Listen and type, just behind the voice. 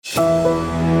People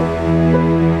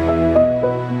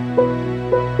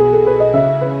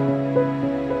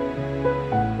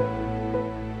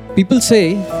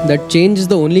say that change is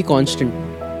the only constant,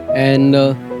 and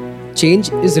change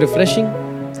is refreshing.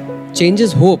 Change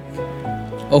is hope,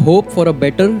 a hope for a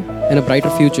better and a brighter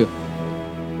future.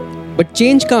 But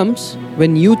change comes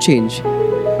when you change,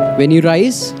 when you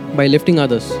rise by lifting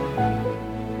others.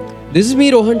 This is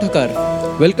me, Rohan Thakar.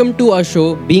 Welcome to our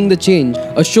show, Being the Change,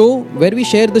 a show where we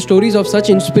share the stories of such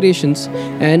inspirations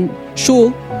and show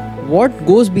what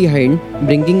goes behind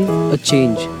bringing a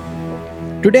change.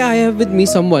 Today I have with me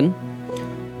someone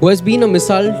who has been a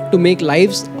Misaal to make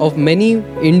lives of many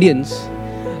Indians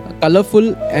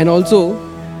colorful, and also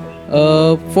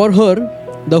for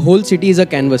her the whole city is a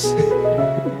canvas.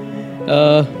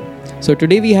 So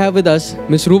today we have with us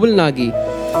Miss Rouble Nagi.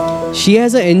 She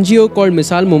has an NGO called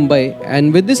Misaal Mumbai,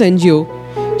 and with this NGO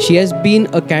she has been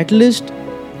a catalyst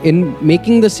in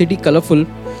making the city colorful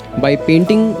by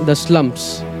painting the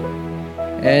slums.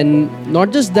 And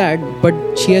not just that, but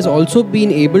she has also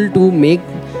been able to make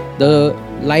the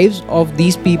lives of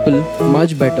these people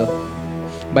much better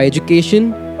by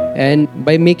education and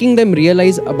by making them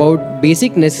realize about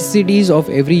basic necessities of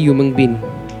every human being.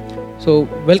 So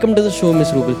welcome to the show,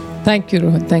 Miss Rouble. Thank you,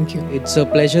 Rohan. Thank you. It's a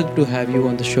pleasure to have you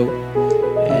on the show.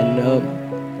 And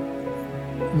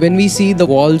when we see the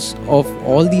walls of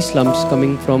all these slums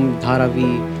coming from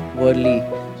Dharavi, Worli,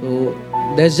 so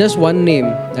there's just one name,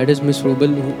 that is Miss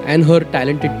Rouble, and her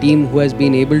talented team who has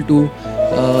been able to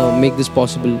make this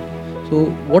possible. So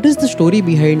what is the story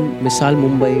behind Misaal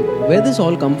Mumbai? Where this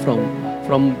all come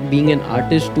from being an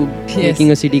artist to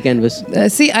making a city canvas?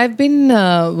 See, I've been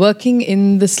working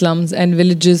in the slums and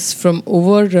villages from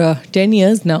over 10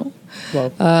 years now.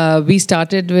 Wow. We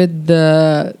started with,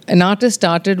 an artist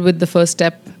started with the first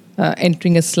step,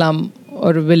 entering a slum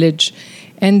or a village.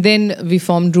 And then we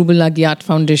formed Rouble Nagi Art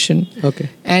Foundation. Okay.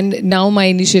 And now my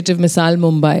initiative, Misaal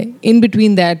Mumbai. In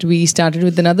between that, we started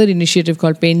with another initiative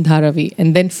called Paint Dharavi,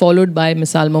 and then followed by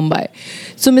Misaal Mumbai.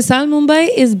 So Misaal Mumbai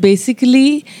is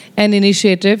basically an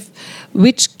initiative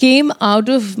which came out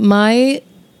of my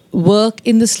work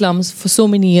in the slums for so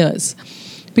many years.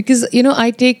 Because,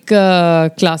 I take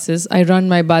classes, I run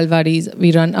my balwadis,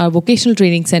 we run our vocational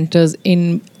training centers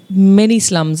in many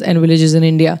slums and villages in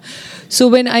India. So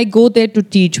when I go there to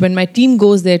teach, when my team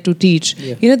goes there to teach,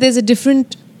 there's a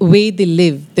different way they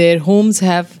live. Their homes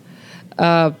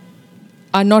are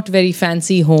not very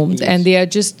fancy homes, and they are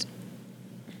just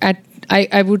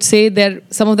I would say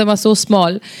some of them are so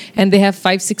small, and they have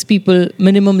 5-6 people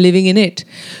minimum living in it.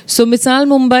 So Misaal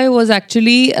Mumbai was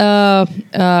actually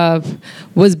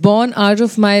was born out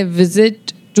of my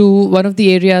visit to one of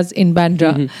the areas in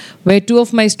Bandra, where 2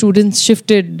 of my students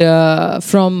shifted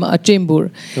from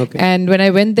Chembur. Okay. And when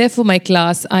I went there for my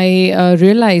class, I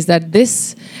realized that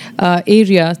this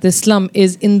area, this slum,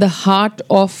 is in the heart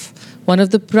of one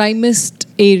of the primest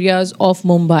areas of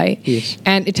Mumbai. Yes.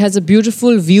 And it has a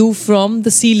beautiful view from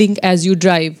the ceiling as you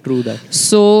drive. True that.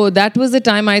 So that was the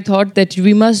time I thought that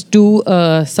we must do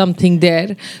something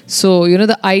there. So,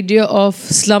 the idea of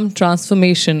slum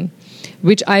transformation,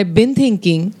 which I've been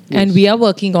thinking, and we are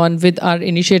working on with our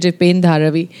initiative Paint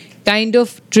Dharavi, kind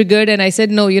of triggered, and I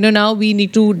said, no, now we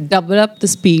need to double up the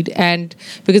speed, and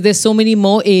because there's so many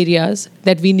more areas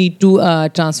that we need to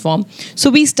transform. So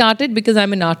we started, because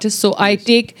I'm an artist, so I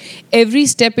take every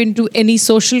step into any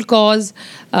social cause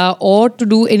or to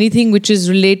do anything which is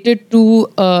related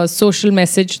to a social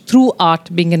message through art.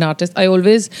 Being an artist, I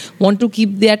always want to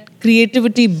keep that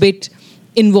creativity bit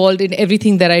involved in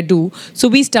everything that I do. So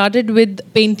we started with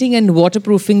painting and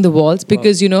waterproofing the walls,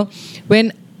 because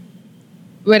when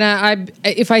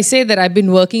if I say that I've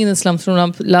been working in the slums for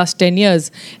last 10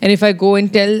 years, and if I go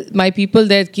and tell my people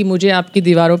that कि मुझे आपकी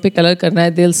दीवारों पे colour करना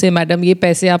है, they'll say, madam ये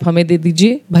पैसे आप हमें दे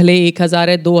दीजिए, भले 1,000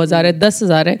 है, 2,000 है,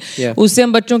 10,000 है, उससे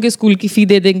हम बच्चों के स्कूल की फी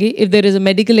दे देंगे. If there is a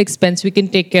medical expense, we can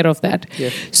take care of that.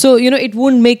 So it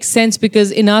won't make sense, because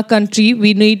in our country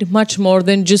we need much more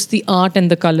than just the art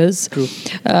and the colors. True.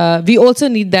 We also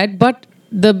need that, but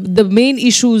the main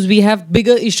issues, we have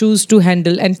bigger issues to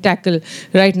handle and tackle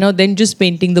right now than just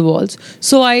painting the walls.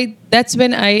 So that's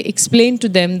when I explained to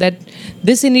them that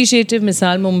this initiative,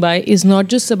 Misaal Mumbai, is not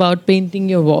just about painting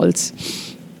your walls.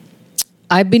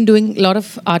 I've been doing a lot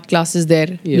of art classes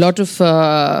there, a lot of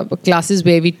classes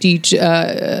where we teach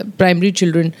primary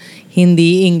children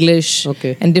Hindi, English,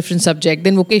 and different subjects.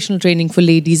 Then vocational training for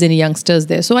ladies and youngsters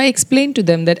there. So I explained to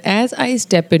them that as I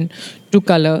step in to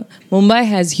color, Mumbai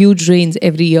has huge rains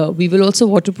every year. We will also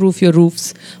waterproof your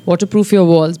roofs, waterproof your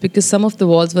walls, because some of the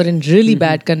walls were in really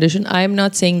bad condition. I am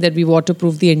not saying that we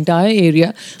waterproof the entire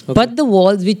area, but the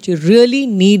walls which really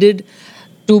needed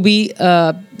to be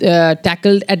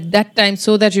tackled at that time,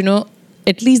 so that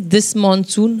at least this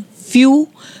monsoon few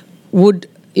would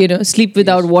sleep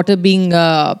without water being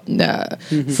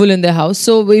full in their house.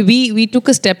 So we took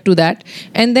a step to that,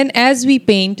 and then as we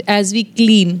paint, as we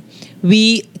clean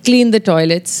the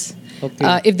toilets.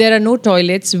 Okay. If there are no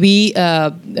toilets, we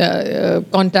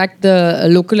contact the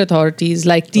local authorities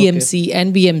like TMC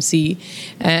and BMC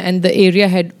and the area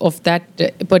head of that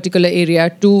particular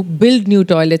area to build new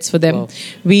toilets for them. Wow.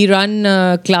 We run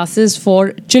classes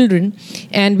for children,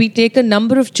 and we take a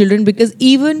number of children, because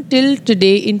even till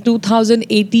today in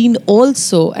 2018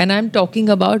 also, and I'm talking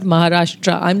about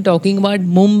Maharashtra, I'm talking about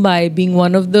Mumbai being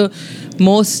one of the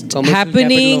most Commercial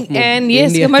happening capital of and yes,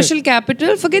 India. commercial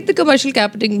capital. Forget the commercial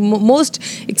capital, most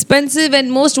expensive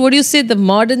and most, what do you say, the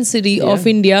modern city of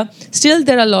India. Still,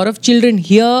 there are a lot of children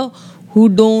here who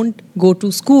don't go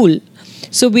to school.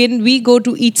 So when we go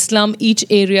to each slum, each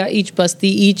area, each basti,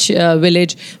 each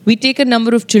village, we take a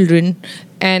number of children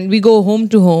and we go home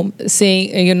to home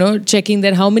saying, checking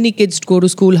that how many kids go to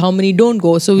school, how many don't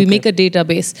go. So we make a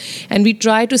database and we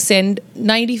try to send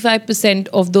 95%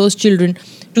 of those children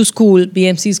to school,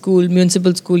 BMC school,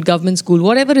 municipal school, government school,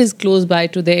 whatever is close by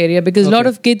to the area, because a lot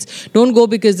of kids don't go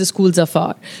because the schools are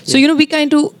far. So, we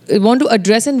kind of want to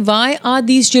address, and why are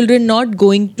these children not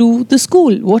going to the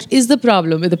school? What is the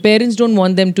problem? The parents don't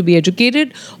want them to be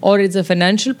educated, or it's a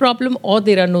financial problem, or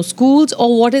there are no schools,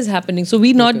 or what is happening? So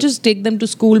we not just take them to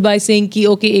school by saying ki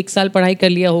okay, ek saal padhai kar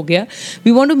liya, ho gaya.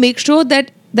 We want to make sure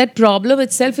that that problem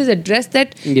itself is addressed,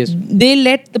 that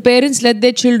the parents let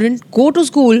their children go to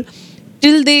school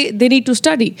till they need to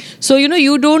study. So,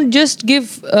 you don't just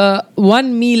give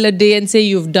one meal a day and say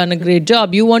you've done a great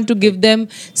job. You want to give them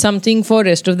something for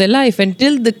rest of their life.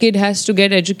 Until the kid has to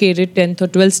get educated 10th or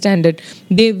 12th standard,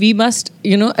 we must,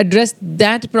 address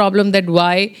that problem, that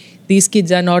why these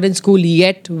kids are not in school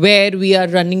yet, where we are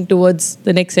running towards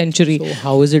the next century. So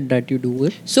how is it that you do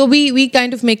it? So we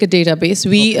kind of make a database.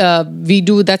 We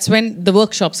do, that's when the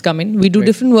workshops come in. We do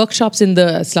different workshops in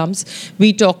the slums.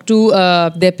 We talk to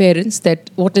their parents that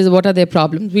what are their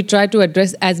problems. We try to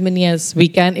address as many as we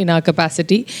can in our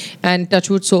capacity, and touch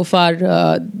wood, so far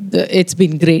it's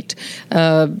been great.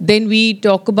 Then we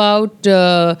talk about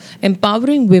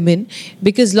empowering women,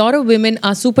 because a lot of women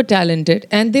are super talented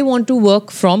and they want to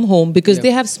work from home because they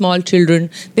have small children,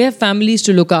 they have families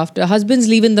to look after. Husbands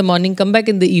leave in the morning, come back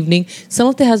in the evening. Some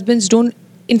of the husbands don't.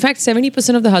 In fact,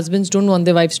 70% of the husbands don't want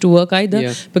their wives to work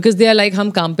either, because they are like,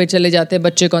 हम काम पे चले जाते हैं,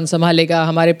 बच्चे कौन संभालेगा,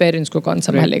 हमारे parents को कौन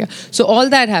संभालेगा. So all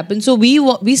that happens. So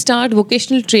we start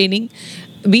vocational training.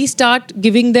 We start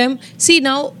giving them. See,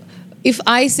 now, if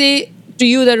I say to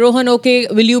you that, Rohan, okay,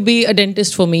 will you be a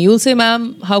dentist for me? You'll say,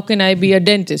 ma'am, how can I be a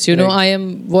dentist? I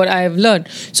am what I have learned.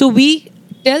 So we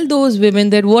tell those women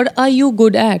that what are you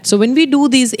good at. So when we do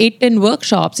these 8-10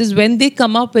 workshops is when they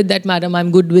come up with that, madam,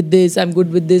 I'm good with this, I'm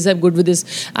good with this, I'm good with this.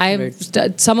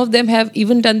 Some of them have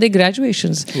even done their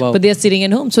graduations, but they are sitting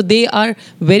at home. So they are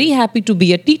very happy to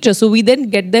be a teacher. So we then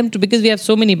get them to, because we have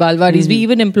so many balwadis, we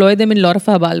even employ them in a lot of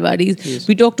our balwadis.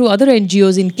 We talk to other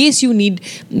NGOs in case you need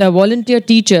volunteer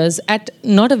teachers at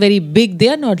not a very big, they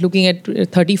are not looking at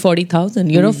 30,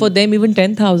 40,000, for them even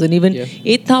 10,000, even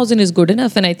 8,000 is good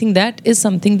enough. And I think that is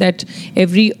something that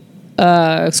every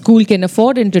school can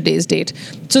afford in today's date.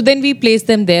 So then we place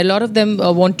them there. A lot of them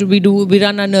we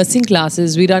run our nursing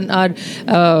classes, we run our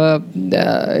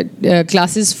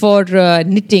classes for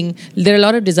knitting. There are a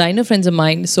lot of designer friends of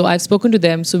mine, so I've spoken to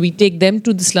them. So we take them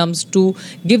to the slums to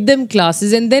give them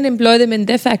classes and then employ them in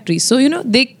their factories. So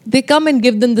they come and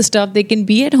give them the stuff. They can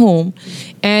be at home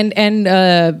and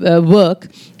work.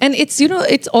 And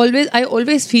it's always, I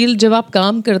always feel, जब आप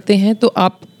काम करते हैं तो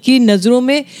आपकी नज़रों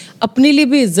में अपने लिए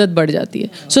भी इज्जत बढ़ जाती है.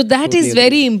 So that is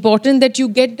very important, that you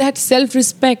get that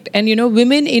self-respect. And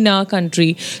women in our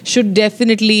country should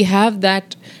definitely have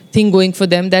that thing going for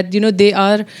them, that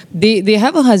they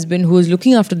have a husband who is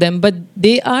looking after them, but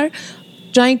they are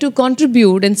trying to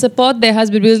contribute and support their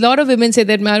husband, because a lot of women say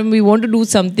that, madam, we want to do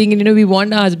something and we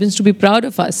want our husbands to be proud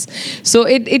of us. So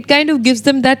it kind of gives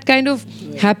them that kind of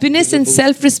happiness and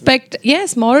self-respect.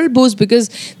 Yes, moral boost, because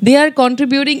they are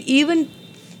contributing. Even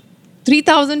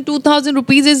 3,000, 2,000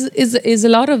 rupees is a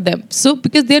lot of them. So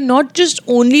because they're not just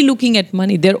only looking at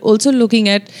money, they're also looking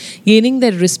at gaining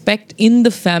their respect in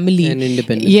the family. And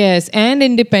independent. Yes, and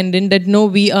independent, that no,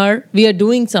 we are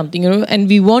doing something, and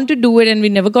we want to do it and we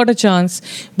never got a chance.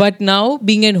 But now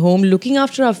being at home, looking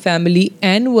after our family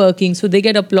and working, so they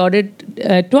get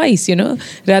applauded twice,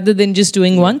 rather than just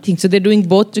doing one thing. So they're doing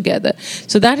both together.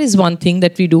 So that is one thing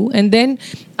that we do. And then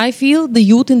I feel the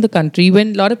youth in the country,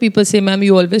 when a lot of people say, ma'am,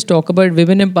 you always talk about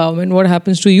women empowerment, what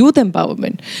happens to youth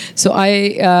empowerment? So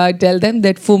I tell them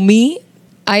that for me,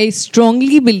 I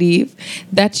strongly believe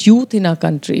that youth in our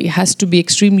country has to be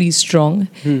extremely strong,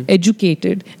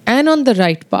 educated, and on the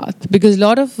right path. Because a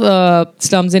lot of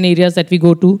slums and areas that we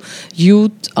go to,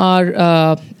 youth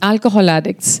are alcohol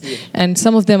addicts, and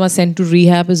some of them are sent to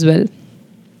rehab as well,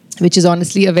 which is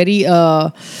honestly a very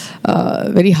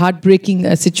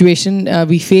heartbreaking situation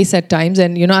we face at times.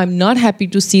 And, I'm not happy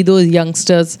to see those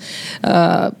youngsters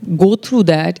go through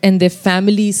that and their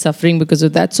families suffering because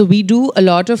of that. So we do a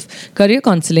lot of career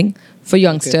counseling for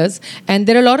youngsters. And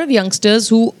there are a lot of youngsters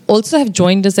who also have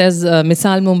joined us as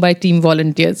Misaal Mumbai team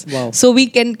volunteers. Wow. So we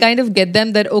can kind of get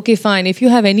them that, okay, fine, if you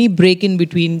have any break in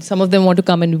between, some of them want to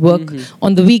come and work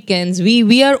on the weekends,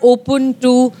 we are open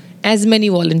to as many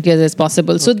volunteers as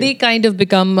possible. So they kind of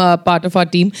become part of our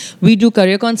team. We do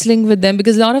career counseling with them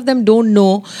because a lot of them don't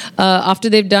know after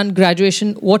they've done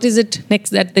graduation, what is it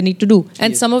next that they need to do.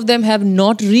 And some of them have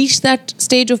not reached that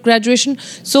stage of graduation.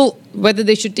 So whether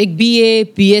they should take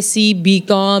BA, BSc,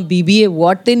 BCom, BBA,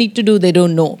 what they need to do, they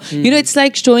don't know. It's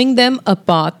like showing them a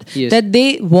path that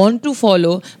they want to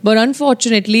follow, but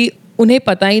unfortunately, उन्हें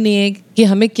पता ही नहीं है कि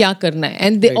हमें क्या करना है.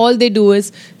 And all they do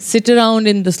is sit around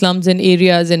in the slums and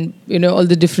areas and, all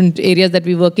the different areas that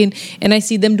we work in. And I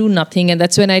see them do nothing. And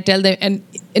that's when I tell them. And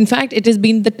in fact, it has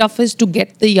been the toughest to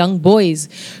get the young boys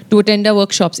to attend our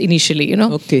workshops initially,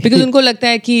 Because उनको लगता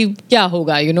है कि क्या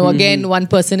होगा, again, one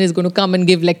person is going to come and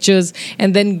give lectures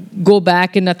and then go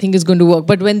back and nothing is going to work.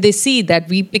 But when they see that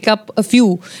we pick up a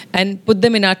few and put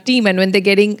them in our team, and when they're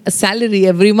getting a salary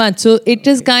every month, so it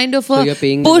is kind of a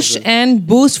push and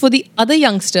boost for the other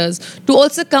youngsters to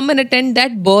also come and attend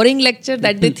that boring lecture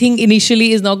that they think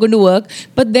initially is not going to work.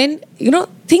 But then,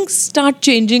 things start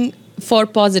changing for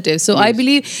positive. So I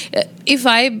believe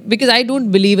because I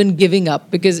don't believe in giving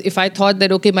up, because if I thought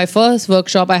that, okay, my first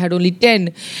workshop, I had only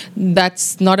 10,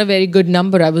 that's not a very good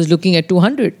number. I was looking at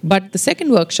 200, but the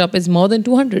second workshop is more than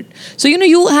 200. So,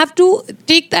 you have to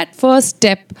take that first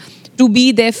step to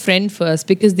be their friend first,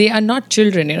 because they are not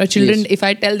children. Children, if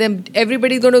I tell them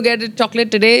everybody's going to get a chocolate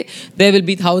today, there will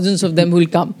be thousands of them who will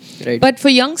come. Right. But for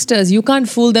youngsters, you can't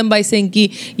fool them by saying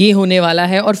कि ये होने वाला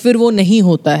है और फिर वो नहीं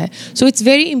होता है. So it's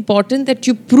very important that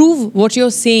you prove what you're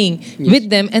saying with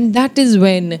them, and that is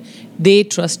when they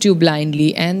trust you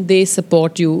blindly and they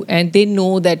support you and they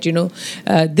know that,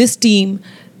 this team,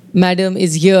 madam,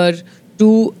 is here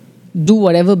to do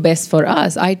whatever best for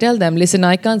us. I tell them, listen,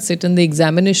 I can't sit in the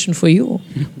examination for you,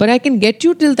 but I can get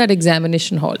you till that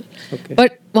examination hall. Okay.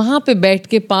 But वहाँ पे बैठ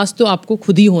के पास तो आपको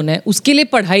खुद ही होना है. उसके लिए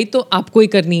पढ़ाई तो आपको ही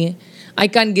करनी है. I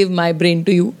can't give my brain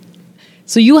to you.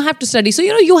 So you have to study. So,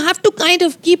 you have to kind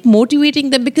of keep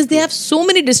motivating them, because they have so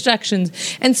many distractions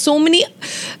and so many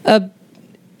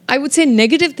I would say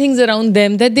negative things around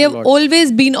them, that they have always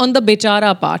been on the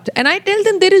bechara part. And I tell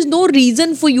them, there is no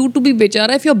reason for you to be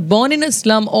bechara. If you're born in a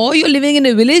slum or you're living in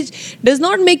a village, does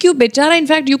not make you bechara. In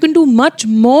fact, you can do much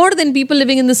more than people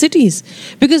living in the cities.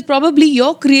 Because probably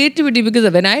your creativity,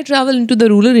 because when I travel into the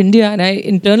rural India and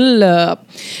internal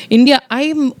India,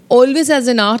 I'm always, as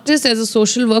an artist, as a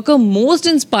social worker, most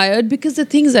inspired, because the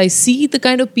things I see, the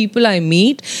kind of people I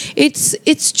meet,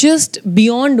 it's just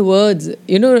beyond words.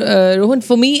 Rohan,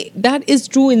 for me, that is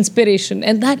true inspiration,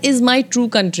 and that is my true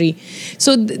country.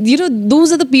 So,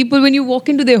 those are the people, when you walk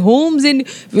into their homes and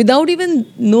without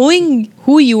even knowing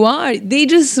who you are, they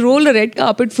just roll a red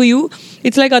carpet for you.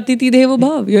 It's like Atiti Devo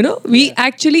Bhav, We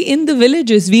actually, in the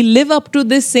villages, we live up to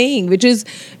this saying, which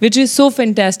is so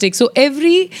fantastic. So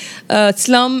every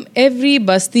slum, every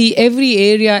basti, every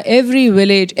area, every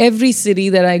village, every city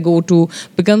that I go to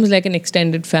becomes like an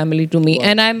extended family to me. Wow.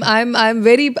 And I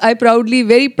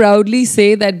very proudly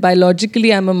say that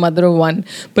biologically I'm a mother of one,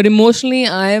 but emotionally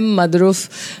I am mother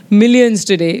of millions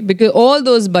today, because all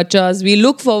those bachas, we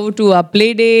look forward to our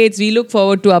play dates, we look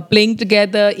forward to our playing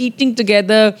together, eating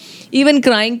together, even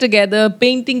crying together,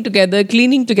 painting together,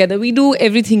 cleaning together. We do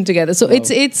everything together. So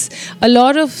it's a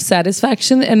lot of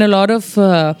satisfaction and a lot of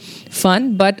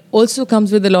fun, but also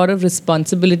comes with a lot of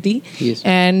responsibility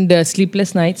and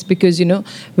sleepless nights, because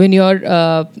when you're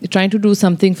trying to do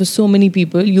something for so many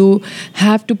people, you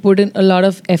have to put in a lot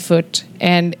of effort,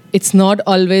 and it's not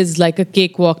always like a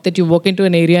cakewalk that you walk into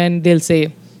an area and they'll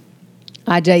say,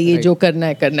 आ जाइए, जो करना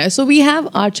है. So we have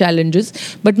our challenges,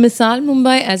 but Misaal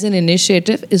Mumbai as an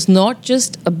initiative is not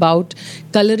just about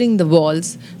coloring the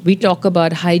walls. We talk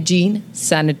about hygiene,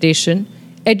 sanitation,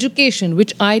 education,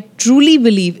 which I truly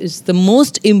believe is the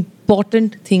most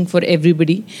important thing for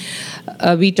everybody.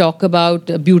 We talk about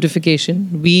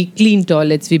beautification. We clean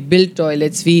toilets, we build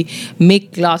toilets, we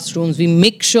make classrooms, we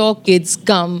make sure kids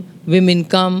come, women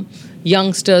come,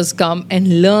 youngsters come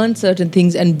and learn certain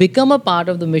things and become a part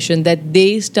of the mission, that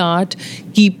they start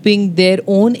keeping their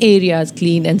own areas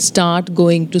clean and start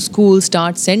going to school,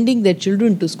 start sending their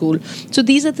children to school. So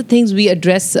these are the things we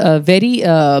address very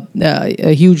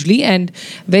hugely. And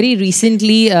very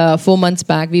recently, 4 months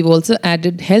back, we've also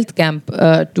added health camp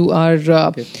to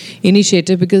our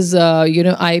initiative, because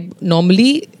I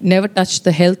normally never touch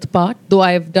the health part, though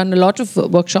I've done a lot of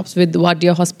workshops with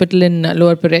Wadia Hospital in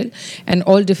Lower Parel and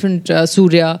all different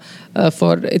Surya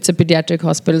for it's a pediatric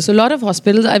hospital. So a lot of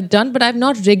hospitals I've done, but I've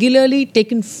not regularly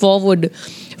taken forward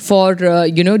for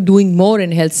doing more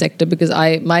in health sector, because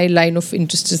my line of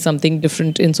interest is something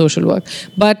different in social work.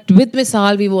 But with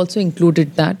Misaal, we've also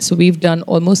included that. So we've done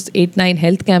almost 8-9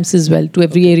 health camps as well to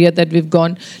every area that we've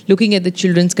gone, looking at the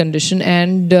children's condition.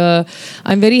 And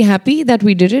I'm very happy that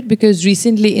we did it, because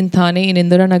recently in Thane, in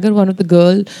Indiranagar, one of the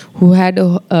girl who had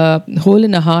a hole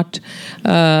in her heart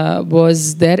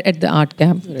was there at the art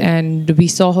camp. Right. And we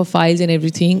saw her files and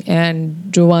everything. And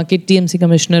जो वहाँ के TMC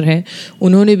commissioner हैं,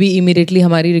 उन्होंने भी immediately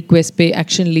हमारी request पे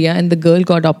action लिया, and the girl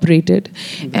got operated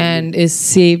and is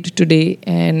saved today.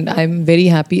 And I'm very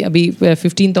happy. अभी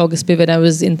 15th August पे, when I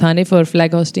was in Thane for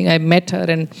flag hosting, I met her,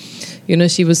 and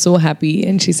she was so happy,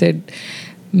 and she said,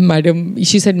 Madam,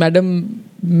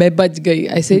 मैं बच गई.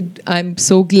 I said, I'm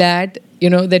so glad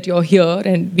that you're here,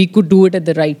 and we could do it at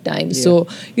the right time. Yeah. So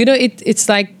it's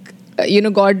like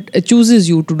God chooses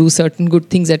you to do certain good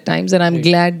things at times, and I'm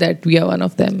glad that we are one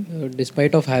of them.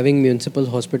 Despite of having municipal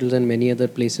hospitals and many other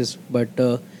places, but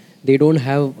they don't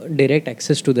have direct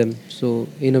access to them. So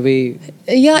in a way,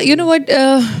 you know what,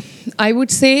 I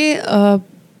would say,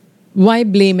 why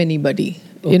blame anybody?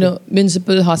 Okay.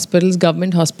 Municipal hospitals,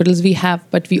 government hospitals we have,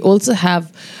 but we also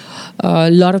have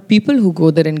a lot of people who go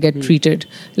there and get treated.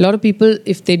 A lot of people,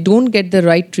 if they don't get the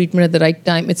right treatment at the right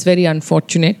time, it's very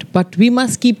unfortunate. But we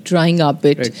must keep trying our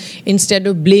bit instead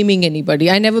of blaming anybody.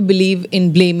 I never believe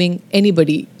in blaming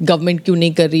anybody. Government क्यों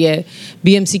नहीं कर रही है,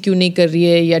 BMC क्यों नहीं कर रही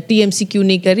है, या TMC क्यों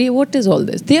नहीं कर रही है? What is all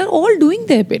this? They are all doing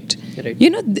their bit. Right.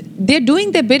 They're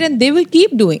doing their bit, and they will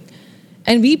keep doing.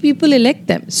 And we people elect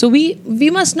them. So we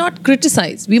must not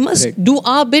criticize. We must do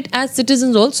our bit as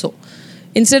citizens also.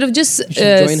 Instead of just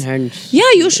join hands.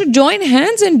 Yeah, you should join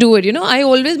hands and do it.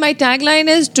 My tagline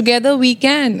is together we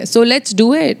can. So let's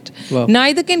do it. Wow.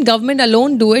 Neither can government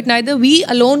alone do it, neither we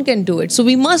alone can do it. So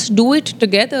we must do it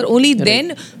together. Only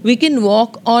then we can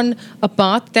walk on a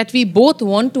path that we both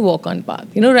want to walk on path.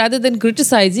 Rather than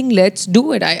criticizing, let's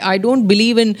do it. I don't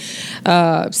believe in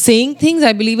saying things,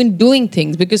 I believe in doing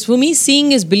things. Because for me,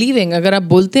 seeing is believing. अगर आप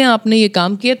बोलते हैं आपने ये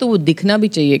काम किया, तो वो दिखना भी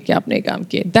चाहिए कि आपने ये काम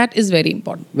किया. That is very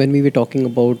important. When we were talking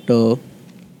about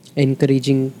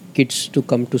encouraging kids to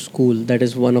come to school, that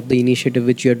is one of the initiative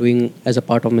which you are doing as a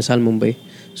part of Misaal Mumbai.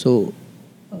 So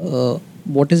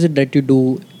what is it that you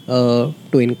do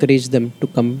to encourage them to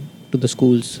come to the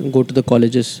schools, go to the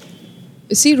colleges?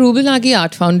 See, Rouble Nagi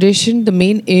Art Foundation, the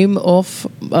main aim of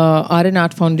RN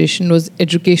Art Foundation was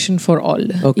education for all.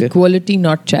 Okay. Equality,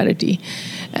 not charity.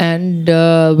 And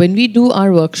when we do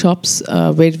our workshops,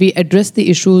 where we address the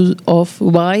issues of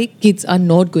why kids are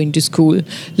not going to school,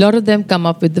 a lot of them come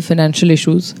up with the financial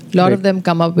issues. A lot of them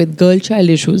come up with girl-child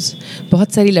issues.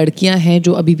 बहुत सारी लड़कियां हैं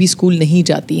जो अभी भी school नहीं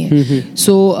जाती हैं.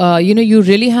 So, you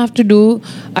really have to do,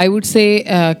 I would say,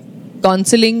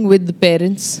 counseling with the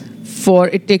parents. For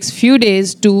it takes few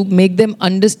days to make them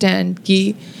understand कि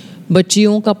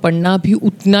बच्चियों का पढ़ना भी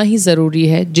उतना ही ज़रूरी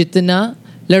है जितना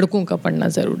लड़कों का पढ़ना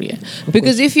ज़रूरी है.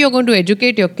 Because if you're going to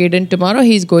educate your kid and tomorrow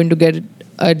he's going to get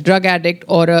a drug addict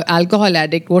or an alcohol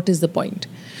addict, what is the point?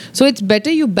 So it's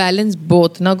better you balance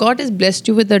both. Now God has blessed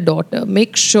you with a daughter.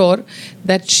 Make sure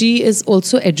that she is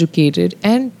also educated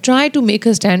and try to make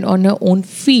her stand on her own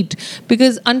feet.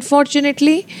 Because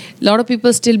unfortunately, a lot of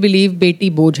people still believe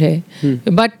beti boj hai.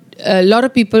 But a lot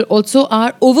of people also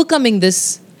are overcoming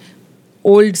this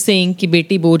old saying कि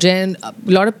बेटी बोझ है. And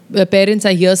a lot of parents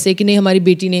are here say कि नहीं हमारी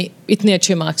बेटी ने इतने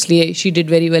अच्छे marks लिए, she did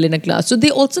very well in a class. So they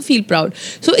also feel proud.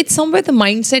 So it's somewhere the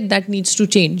mindset that needs to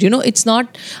change. It's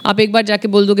not आप एक बार जाके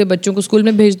बोल दोगे बच्चों को स्कूल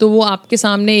में भेज दो, वो आपके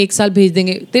सामने एक साल भेज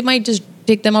देंगे. They might just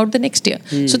take them out the next year.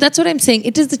 So that's what I'm saying.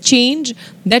 It is the change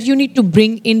that you need to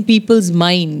bring in people's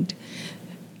mind.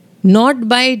 Not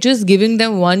by just giving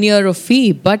them 1 year of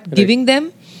fee, but giving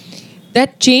them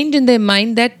that change in their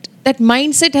mind, that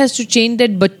mindset has to change,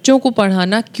 that बच्चों को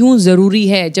पढ़ाना क्यों ज़रूरी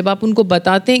है. जब आप उनको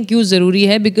बताते हैं क्यों ज़रूरी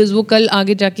है, because वो कल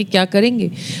आगे जाके क्या करेंगे.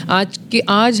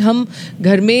 आज हम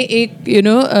घर में एक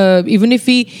even if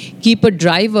we keep a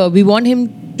driver, we want him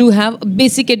to have a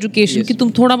basic education कि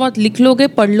तुम थोड़ा बहुत लिख लोगे,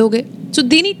 पढ़ लोगे, So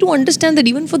they need to understand that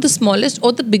even for the smallest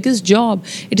or the biggest job,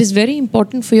 it is very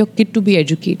important for your kid to be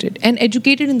educated and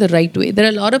educated in the right way. There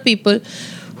are a lot of people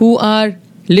who are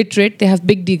literate, they have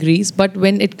big degrees, but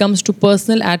when it comes to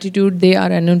personal attitude, they are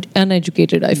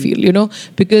uneducated, I feel,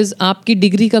 because आपकी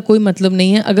degree का कोई मतलब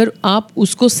नहीं है अगर आप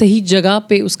उसको सही जगह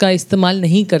पे उसका इस्तेमाल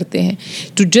नहीं करते हैं.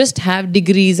 To just have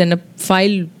degrees and a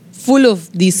file full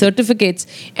of these certificates,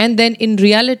 and then in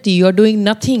reality you are doing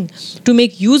nothing to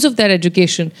make use of that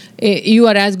education, you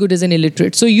are as good as an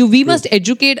illiterate. So we must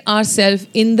educate ourselves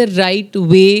in the right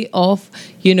way of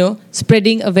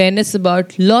spreading awareness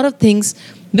about a lot of things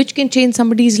which can change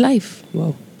somebody's life.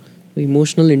 Wow.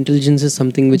 Emotional intelligence is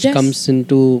something which comes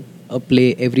into a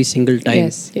play every single time.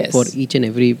 Yes. For each and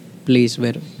every place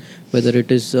whether it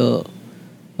is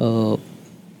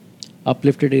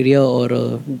uplifted area or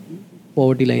a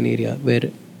poverty line area, where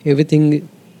everything,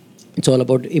 it's all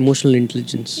about emotional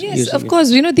intelligence. Yes, of course.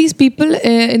 These people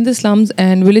in the slums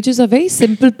and villages are very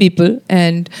simple people,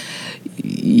 and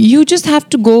you just have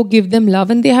to go give them love,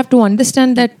 and they have to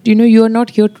understand that you are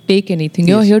not here to take anything.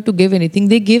 You're here to give anything.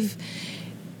 They give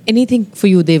anything for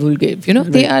you, they will give.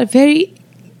 They are very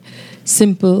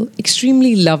simple,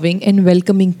 extremely loving and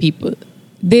welcoming people.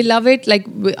 They love it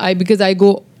because I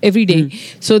go every day.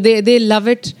 So they love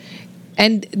it.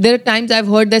 And there are times I've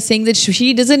heard that saying that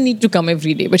she doesn't need to come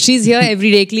every day, but she's here every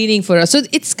day cleaning for us. So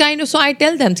it's kind of, so I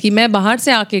tell them कि मैं बाहर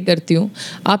से आके करती हूँ,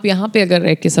 आप यहाँ पे अगर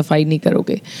रह के सफाई नहीं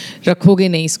करोगे, रखोगे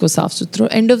नहीं इसको साफ सुथरा,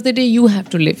 end of the day you have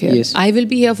to live here. Yes. I will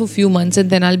be here for few months and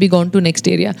then I'll be gone to next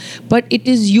area. But it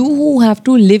is you who have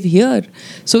to live here.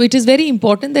 So it is very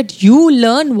important that you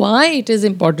learn why it is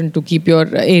important to keep your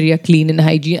area clean and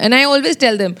hygiene. And I always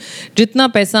tell them, जितना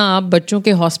पैसा आप बच्चों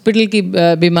के hospital की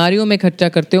बीमारियों में खर्चा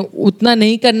करते हो उतना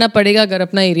नहीं करना पड़ेगा अगर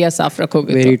अपना एरिया साफ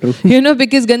रखोगे. Very तो true.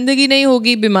 बिकॉज गंदगी नहीं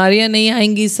होगी, बीमारियां नहीं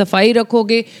आएंगी, सफाई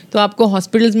रखोगे तो आपको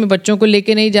हॉस्पिटल्स में बच्चों को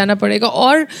लेके नहीं जाना पड़ेगा.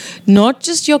 और not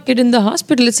just your kid in the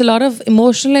hospital, it's a lot of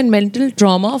emotional and mental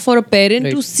trauma for a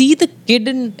parent to see the kid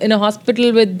in a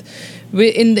hospital with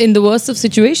in the worst of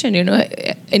situation.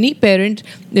 Any parent,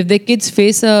 if their kids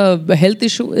face a health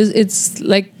issue, it's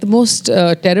like the most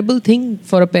terrible thing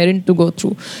for a parent to go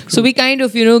through. So we kind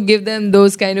of give them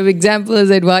those kind of examples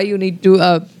that why you need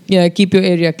to keep your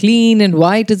area clean and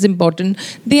why it is important.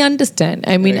 They understand.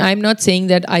 I mean, I'm not saying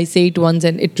that I say it once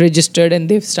and it registered and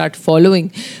they've start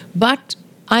following, but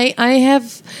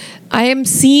I am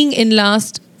seeing in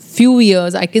last few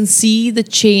years, I can see the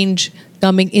change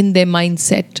coming in their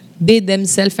mindset. They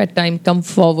themselves at times come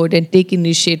forward and take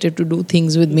initiative to do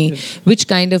things with me, which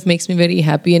kind of makes me very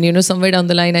happy. And somewhere down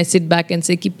the line I sit back and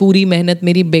say कि पूरी मेहनत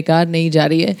मेरी बेकार नहीं जा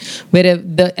रही है, where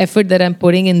the effort that I'm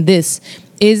putting in this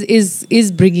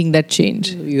is bringing that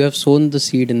change. You have sown the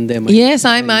seed in them. Yes,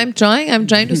 I'm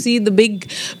trying to see the big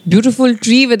beautiful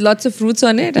tree with lots of fruits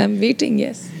on it. I'm waiting.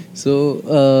 Yes.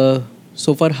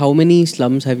 So far, how many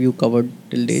slums have you covered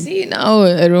till date? See, now,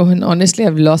 Rohan, honestly,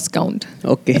 I've lost count.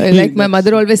 Okay. Like my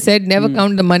mother always said, never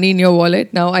count the money in your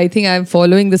wallet. Now, I think I'm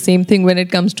following the same thing when it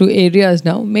comes to areas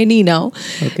now, many now.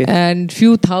 Okay. And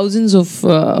few thousands of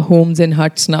homes and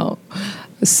huts now.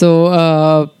 So,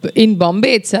 in Bombay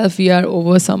itself, we are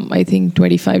over some, I think,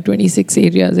 25, 26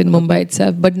 areas in Mumbai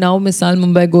itself. But now Misaal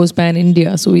Mumbai goes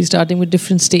pan-India. So, we're starting with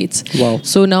different states. Wow.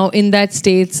 So, now in that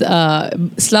states,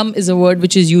 slum is a word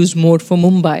which is used more for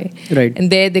Mumbai. Right. And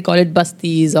there they call it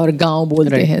bastis or gaon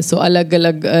bolte hain. So,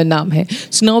 alag-alag naam hai.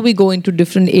 So, now we go into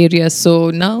different areas. So,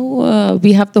 now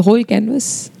we have the whole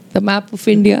canvas, the map of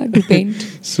India to paint.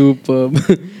 Superb.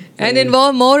 And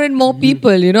involve more and more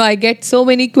people. I get so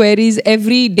many queries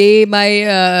every day.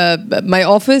 My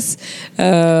office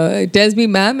tells me,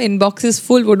 ma'am, inbox is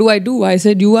full. What do I do? I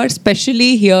said, you are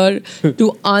specially here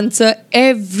to answer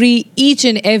each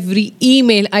and every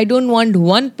email. I don't want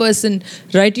one person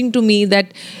writing to me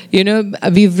that,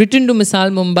 we've written to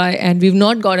Misaal Mumbai and we've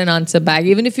not got an answer back.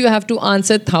 Even if you have to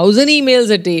answer 1,000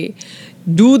 emails a day,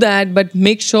 do that, but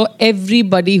make sure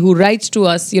everybody who writes to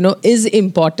us, is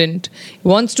important,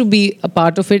 wants to be a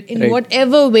part of it in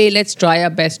whatever way. Let's try our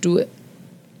best to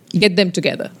get them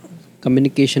together.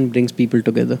 Communication brings people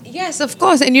together. Yes, of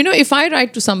course. And if I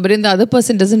write to somebody and the other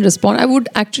person doesn't respond, I would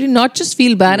actually not just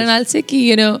feel bad, and I'll say,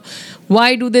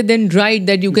 why do they then write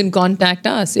that you can contact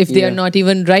us if they are not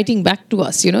even writing back to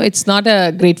us? It's not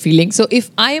a great feeling. So if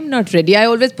I am not ready, I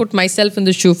always put myself in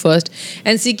the shoe first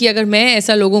and see कि अगर मैं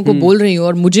ऐसा लोगों को बोल रही हूँ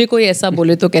और मुझे कोई ऐसा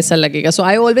बोले तो कैसा लगेगा. So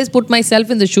I always put myself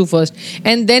in the shoe first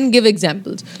and then give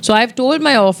examples. So I've told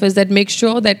my office that make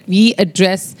sure that we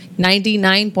address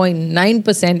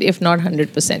 99.9%, if not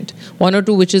 100%. One or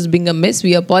two which is being a miss,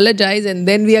 we apologize and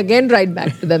then we again write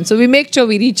back to them. So we make sure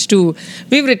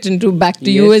we've written back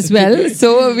to you as well.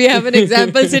 So we have an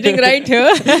example sitting right here.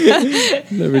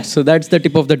 Love it. So that's the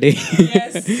tip of the day.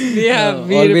 Yes, we have.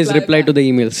 We Always reply to the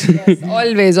emails. Yes,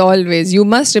 always, always. You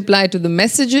must reply to the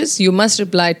messages. You must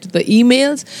reply to the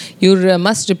emails. You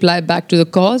must reply back to the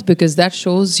calls because that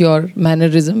shows your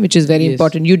mannerism, which is very Yes.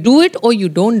 important. You do it or you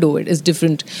don't do it is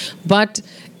different. But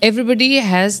everybody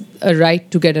has a right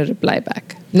to get a reply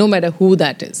back, no matter who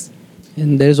that is.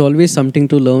 And there's always something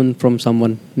to learn from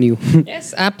someone new.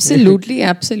 Yes, absolutely,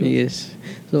 absolutely. Yes.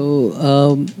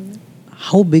 So,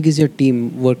 how big is your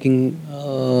team working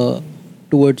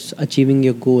towards achieving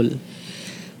your goal?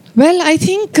 Well, I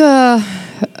think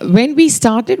when we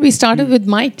started with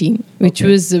my team, which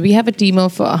was, we have a team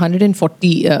of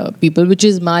 140 people, which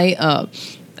is my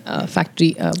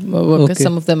factory workers. Okay.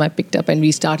 Some of them I picked up and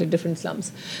we started different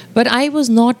slums. But I was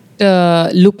not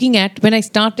looking at, when I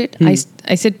started,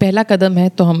 I said, पहला कदम है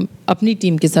तो हम अपनी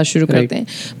team के साथ शुरू करते हैं.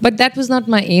 But that was not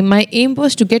my aim. My aim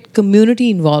was to get community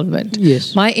involvement.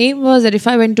 Yes. My aim was that if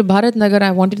I went to Bharat Nagar,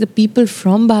 I wanted the people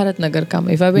from Bharat Nagar come.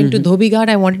 If I went to Dhobighat,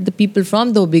 I wanted the people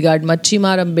from Dhobighat,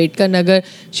 Machhimar, Ambedkar Nagar,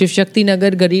 Shiv Shakti Nagar,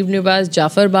 Garib Niwas,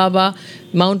 Jafar Baba,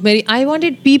 Mount Mary. I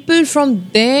wanted people from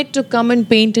there to come and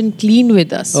paint and clean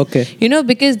with us. Okay. You know,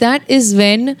 because that is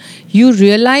when you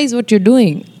realize what you're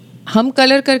doing. हम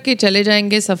colour करके चले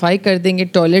जाएंगे, सफाई कर देंगे,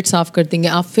 toilet साफ कर देंगे,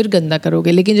 आप फिर गंदा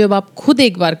करोगे. लेकिन जब आप खुद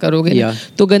एक बार करोगे ना,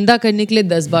 तो गंदा करने के लिए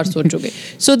 10 बार सोचोगे.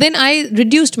 So then I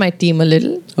reduced my team a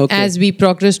little as we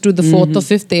progressed to the 4th or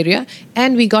 5th area,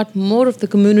 and we got more of the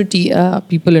community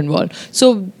people involved.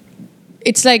 So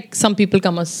it's like some people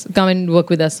come and work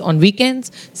with us on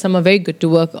weekends. Some are very good to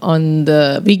work on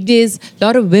the weekdays. A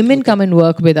lot of women come and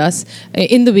work with us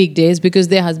in the weekdays because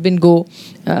their husband go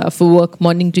for work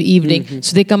morning to evening.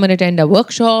 So they come and attend our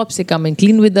workshops. They come and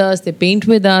clean with us. They paint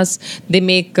with us. They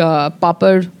make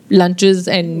papad lunches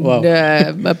and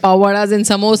pavadas and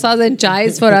samosas and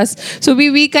chais for us. So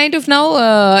we kind of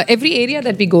now, every area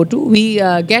that we go to, we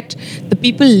get the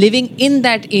people living in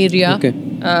that area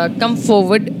come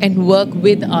forward and work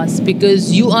with us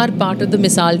because you are part of the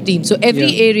Misaal team. So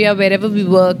every area, wherever we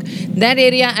work, that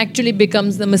area actually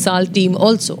becomes the Misaal team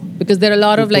also, because there are a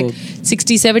lot of like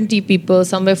 60, 70 people,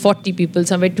 somewhere 40 people,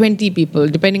 somewhere 20 people,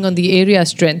 depending on the area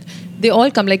strength. They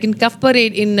all come. Like in Kaf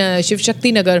Parade in Shiv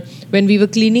Shakti Nagar, when we were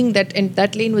cleaning that, and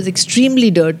that lane was extremely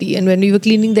dirty, and when we were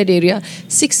cleaning that area,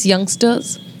 6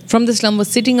 youngsters from the slum were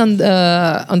sitting on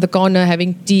the corner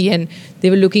having tea, and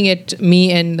they were looking at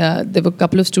me, and there were a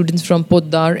couple of students from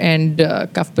Poddar and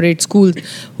Kaf Parade school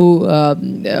who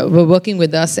were working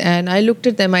with us, and I looked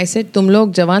at them. I said, "तुम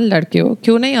लोग जवान लड़के हो,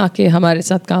 क्यों नहीं आके हमारे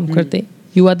साथ काम करते?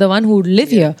 You are the one who live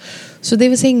here." So they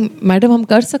were saying, "Madam, हम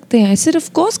कर सकते हैं." I said,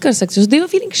 "Of course कर सकते हैं." So they were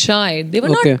feeling shy. They were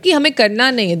not कि हमें करना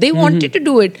नहीं है. They wanted to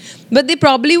do it, but they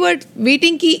probably were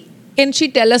waiting कि can she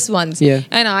tell us once?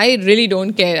 And I really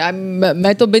don't care.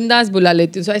 मैं तो बिंदास बुला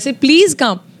लेती हूँ. So I said, "Please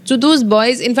come." So those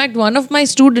boys, in fact, one of my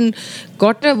student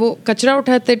got वो कचरा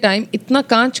उठाते टाइम इतना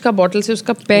कांच का बॉटल से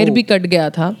उसका पैर भी कट गया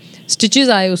था. Stitches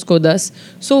आए उसको 10.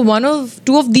 So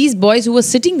two of these boys who were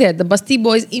sitting there, the Basti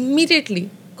boys, immediately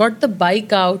got the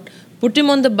bike out, put him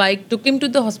on the bike, took him to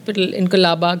the hospital in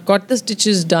Kolaba, got the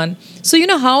stitches done. So you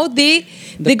know how they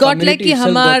got like कि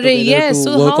हमारे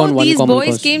so how these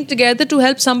boys came together to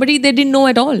help somebody they didn't know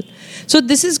at all. So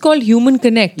this is called human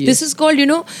connect. This is called,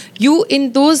 you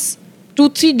in those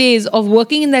 2-3 days of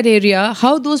working in that area,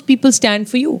 how those people stand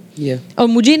for you. और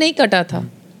मुझे नहीं कटा था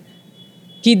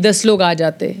कि 10 लोग आ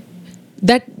जाते.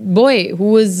 That boy who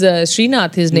was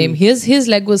Srinath, his name, his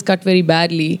leg was cut very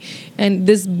badly, and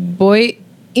this boy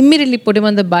immediately put him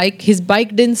on the bike. His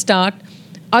bike didn't start.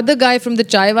 Other guy from the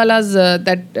chai wala's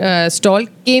stall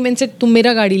came and said, "तुम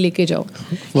मेरा गाड़ी लेके जाओ."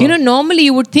 You know, normally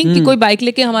you would think कि कोई bike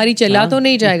लेके हमारी चला तो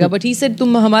नहीं जाएगा, but he said,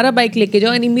 "तुम हमारा bike लेके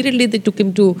जाओ," and immediately they took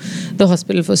him to the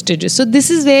hospital for stitches. So this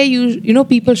is where you know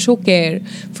people show care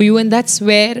for you, and that's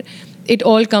where it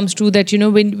all comes to that.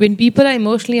 When people are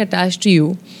emotionally attached to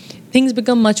you, things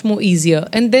become much more easier.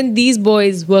 And then these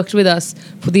boys worked with us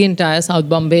for the entire South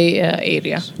Bombay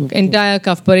area. Entire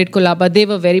Kaf Parade, Kolaba, they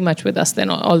were very much with us then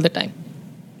all the time.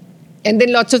 And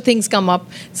then lots of things come up.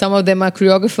 Some of them are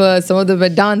choreographers, some of them are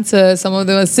dancers, some of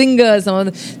them are singers,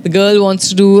 the girl wants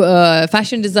to do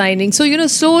fashion designing. So,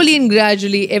 slowly and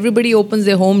gradually, everybody opens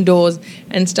their home doors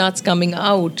and starts coming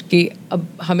out. कि अब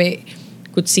हमें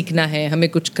कुछ सीखना है, हमें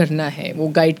कुछ करना है, वो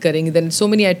गाइड करेंगे. Then so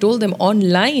many, I told them,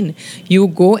 online you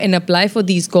go and apply for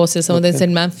these courses. Some of them said,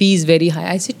 ma'am, fee is very high.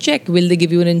 I said, check, will they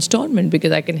give you an installment,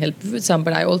 because I can help you with some,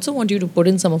 but I also want you to put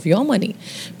in some of your money,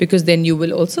 because then you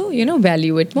will also, you know,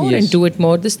 value it more and do it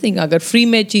more. This thing, अगर free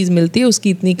में चीज़ मिलती है उसकी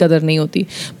इतनी कदर नहीं होती,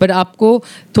 but आपको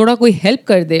थोड़ा कोई help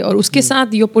कर दे और उसके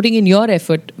साथ you're putting in your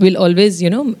effort, will always, you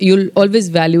know, you'll always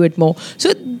value it more.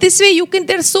 So this way you can,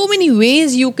 there are so many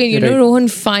ways you can, you know, Rohan,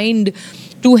 find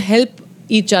to help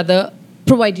each other,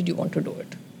 provided you want to do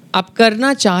it. आप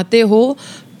करना चाहते हो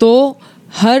तो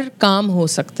हर काम हो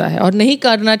सकता है, और नहीं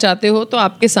करना चाहते हो तो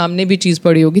आपके सामने भी चीज़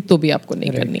पड़ी होगी तो भी आपको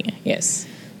नहीं करनी है. Yes.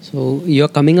 So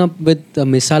you're coming up with the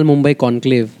Misaal Mumbai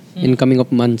conclave in coming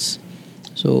up months.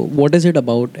 So what is it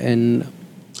about, and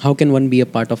how can one be a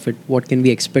part of it? What can we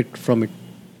expect from it?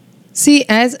 See,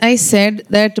 as I said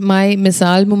that my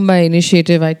Misaal Mumbai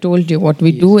initiative, I told you what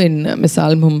we do in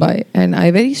Misaal Mumbai, and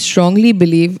I very strongly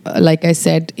believe, like I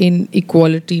said, in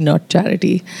equality, not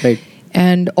charity. Right.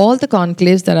 And all the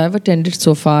conclaves that I've attended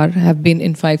so far have been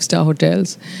in 5-star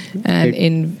hotels and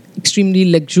in extremely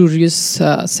luxurious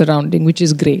surrounding, which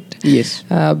is great. Yes.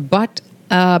 But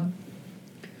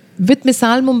with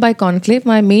Misaal Mumbai conclave,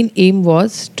 my main aim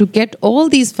was to get all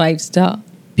these 5-star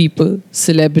people,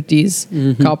 celebrities,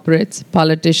 corporates,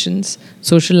 politicians,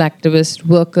 social activists,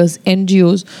 workers,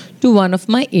 NGOs to one of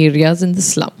my areas in the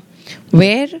slum,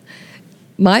 where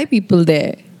my people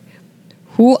there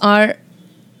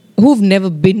who've never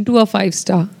been to a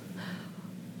 5-star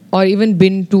or even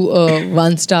been to a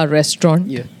 1-star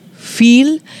restaurant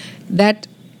feel that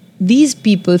these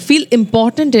people feel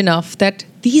important enough that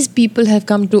these people have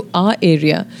come to our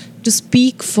area to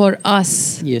speak for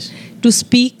us. Yes. To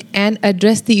speak and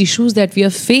address the issues that we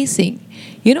are facing.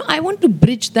 You know, I want to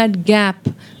bridge that gap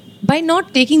by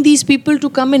not taking these people to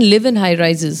come and live in high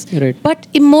rises, but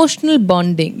emotional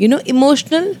bonding, you know,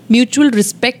 emotional mutual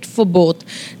respect for both,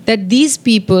 that these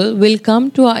people will come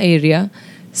to our area,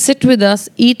 sit with us,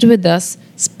 eat with us,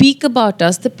 speak about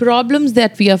us, the problems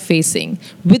that we are facing,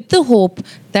 with the hope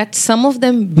that some of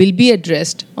them will be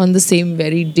addressed on the same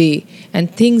very day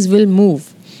and things will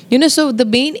move. You know, so the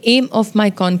main aim of my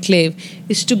conclave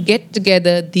is to get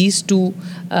together these two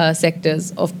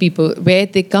sectors of people where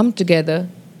they come together,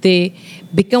 they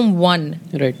become one.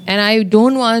 Right. And I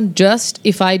don't want just,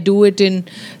 if I do it in,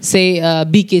 say,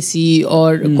 BKC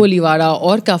or Koliwada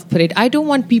or Kafparet, I don't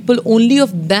want people only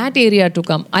of that area to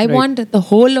come. I want the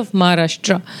whole of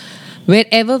Maharashtra,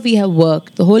 wherever we have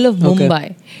work, the whole of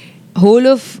Mumbai, whole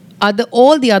of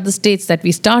all the other states that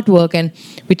we start work, and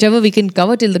whichever we can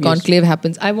cover till the conclave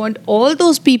happens. I want all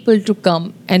those people to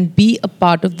come and be a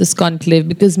part of this conclave,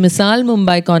 because Misaal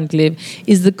Mumbai conclave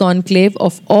is the conclave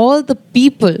of all the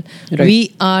people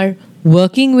we are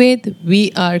working with,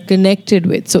 we are connected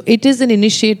with. So it is an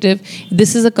initiative.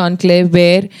 This is a conclave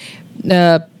where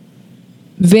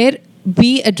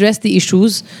we address the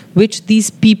issues which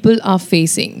these people are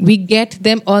facing. We get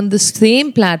them on the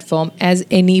same platform as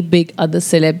any big other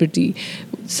celebrity.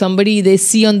 Somebody they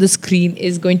see on the screen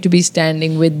is going to be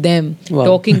standing with them,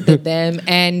 talking to them,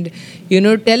 and, you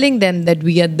know, telling them that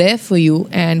we are there for you,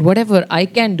 and whatever I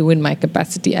can do in my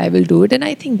capacity, I will do it. And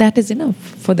I think that is enough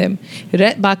for them.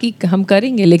 Baki hum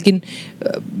karenge, lekin,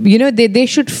 you know, they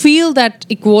should feel that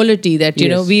equality, that, you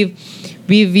know,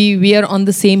 we are on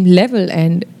the same level.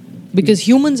 And because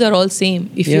humans are all same.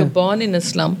 If you're born in a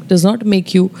slum, does not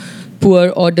make you poor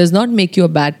or does not make you a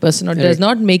bad person or does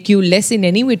not make you less in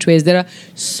any which ways. There are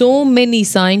so many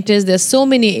scientists, there's so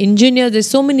many engineers, there's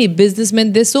so many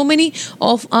businessmen, there's so many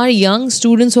of our young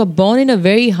students who are born in a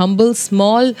very humble,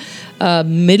 small,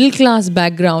 middle class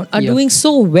background are doing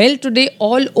so well today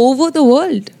all over the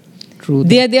world. True.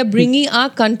 They are bringing our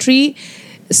country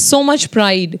so much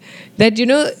pride that, you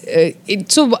know,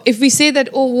 so if we say that,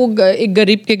 oh, wo ek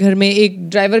garib ke ghar mein, ek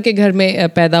driver ke ghar mein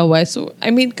paida hua hai, so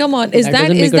I mean, come on, is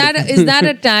that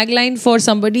a tagline for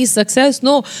somebody's success?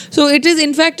 No. So it is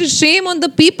in fact a shame on the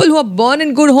people who are born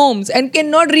in good homes and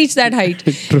cannot reach that height.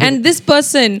 And this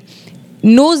person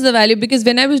knows the value, because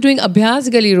when I was doing Abhyas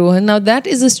Gali, Rohan, now that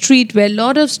is a street where a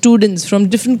lot of students from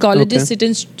different colleges sit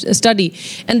and study,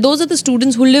 and those are the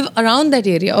students who live around that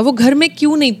area. और वो घर में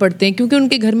क्यों नहीं पढ़ते हैं? क्योंकि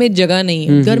उनके घर में जगह नहीं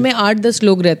है. घर में 8-10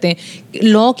 लोग रहते हैं.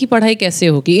 लॉ की पढ़ाई कैसे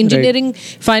होगी? इंजीनियरिंग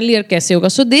फाइनल ईयर कैसे होगा?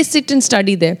 So they sit and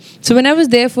study there. So when I was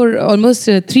there for almost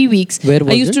 3 weeks,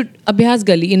 I used to Abhyas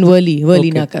Gali in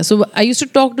Worli Naka. So I used to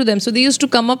talk to them. So they used to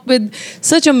come up with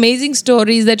such amazing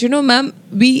stories that, you know, ma'am,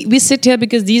 we sit here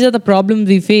because these are the problems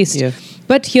we faced.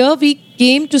 But here we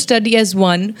came to study as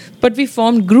one, but we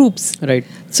formed groups. Right.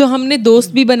 So हमने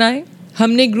दोस्त भी बनाए,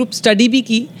 हमने group study भी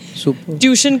की. Super.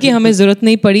 Tuition की हमें ज़रूरत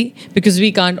नहीं पड़ी because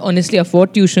we can't honestly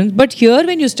afford tuitions. But here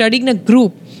when you're studying in a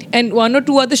group and one or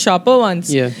two other sharper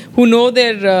ones who know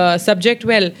their subject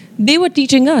well, they were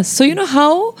teaching us. So you know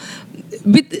how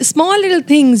with small little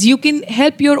things you can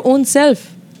help your own self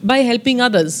by helping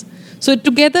others. So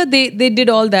together they did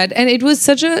all that, and it was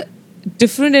such a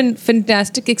different and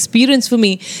fantastic experience for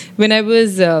me when I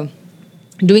was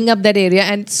doing up that area,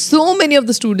 and so many of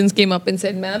the students came up and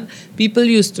said, "Ma'am, people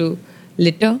used to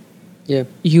litter,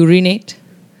 urinate,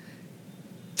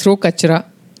 throw kachra,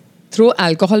 throw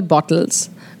alcohol bottles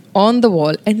on the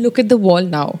wall, and look at the wall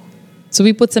now." So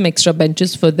we put some extra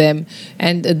benches for them,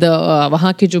 and the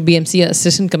वहाँ के जो BMC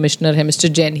assistant commissioner है,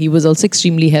 Mr. Jain, he was also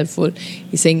extremely helpful.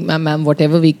 He's saying, "Ma'am,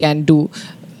 whatever we can do."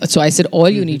 So I said, all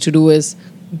you need to do is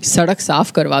सड़क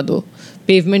साफ करवा दो,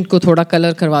 pavement को थोड़ा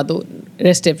color करवा दो,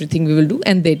 rest everything we will do,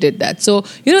 and they did that. So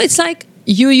you know, it's like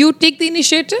you take the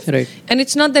initiative, right? And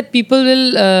it's not that people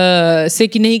will say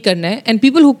कि नहीं करना है, and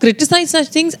people who criticize such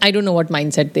things, I don't know what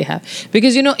mindset they have,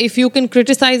 because you know, if you can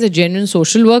criticize a genuine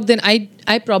social work, then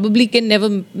I probably can never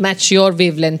match your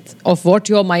wavelength of what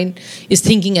your mind is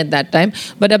thinking at that time.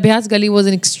 But Abhyas Gali was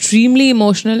an extremely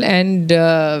emotional and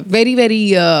very, very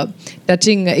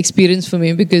touching experience for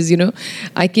me, because you know,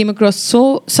 I came across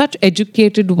such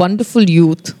educated, wonderful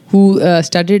youth who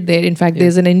studied there. In fact,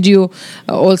 there's an NGO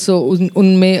also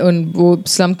उनमें वो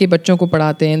slum के बच्चों को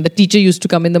पढ़ाते हैं. The teacher used to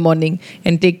come in the morning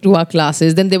and take 2 hour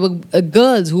classes. Then there were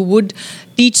girls who would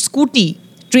teach scooty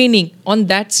training on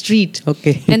that street.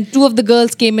 Okay. And 2 of the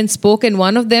girls came and spoke, and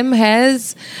one of them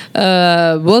has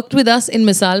worked with us in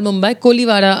Misaal, Mumbai,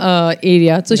 Koliwara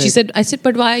area. So she said, I said,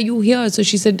 "But why are you here?" So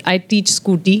she said, "I teach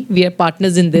scooty. We are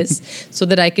partners in this so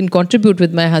that I can contribute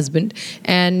with my husband.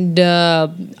 And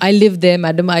I live there,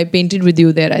 madam. I painted with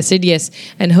you there." I said, "Yes."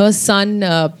 And her son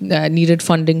needed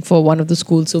funding for one of the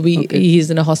schools. So he's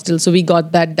in a hostel. So we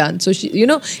got that done. So she,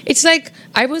 you know, it's like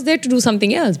I was there to do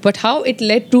something else, but how it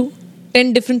led to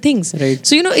 10 different things. Right.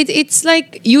 So you know, it's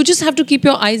like you just have to keep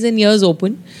your eyes and ears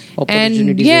open.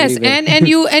 And yes,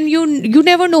 everywhere. and you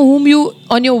never know whom you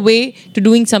on your way to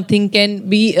doing something can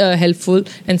be helpful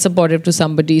and supportive to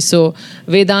somebody. So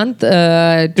Vedant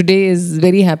today is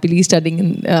very happily studying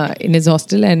in his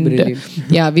hostel, and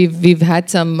yeah, we've had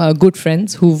some good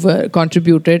friends who've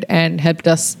contributed and helped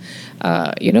us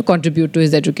you know, contribute to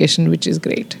his education, which is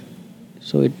great.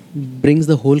 So it brings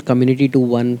the whole community to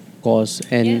one cause,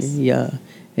 and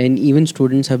and even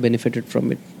students have benefited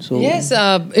from it. So yes,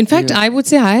 in fact, I would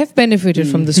say I have benefited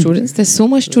from the students. There's so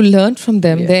much to learn from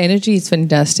them. Their energy is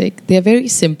fantastic. They're very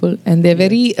simple, and they're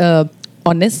very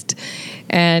honest.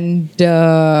 And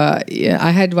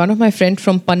I had one of my friends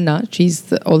from Panna.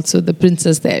 She's also the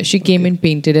princess there. She came and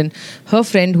painted, and her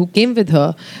friend who came with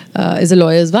her is a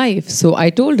lawyer's wife. So I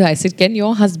told her, I said, "Can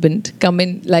your husband come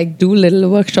and like do a little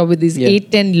workshop with these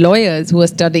 8-10 lawyers who are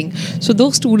studying?" So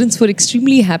those students were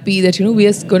extremely happy that, you know, we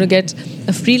are going to get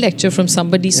a free lecture from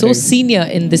somebody so senior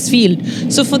in this field.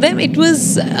 So for them, it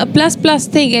was a plus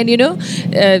thing. And you know,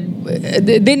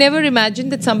 they never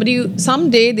imagined that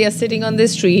someday they are sitting on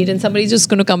this street and somebody's just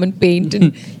going to come and paint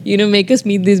and you know, make us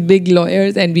meet these big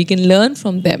lawyers, and we can learn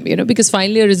from them, you know, because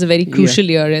final year is a very crucial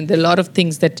year, and there are a lot of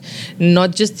things that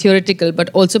not just theoretical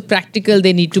but also practical.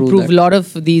 They need to prove a lot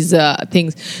of these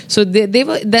things. So they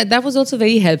were that was also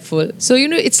very helpful. So you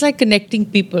know, it's like connecting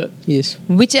people. Yes.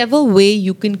 Whichever way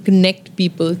you can connect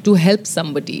people to help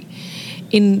somebody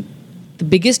in the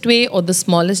biggest way or the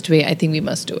smallest way, I think we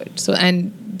must do it. So,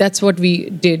 and that's what we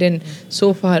did, and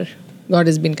so far God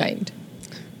has been kind.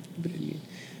 Brilliant.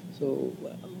 So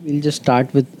we'll just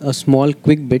start with a small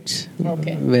quick bits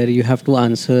where you have to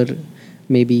answer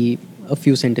maybe a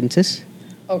few sentences.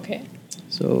 Okay.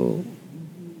 So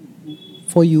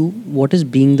for you, what is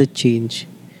being the change,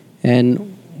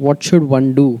 and what should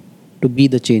one do to be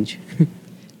the change?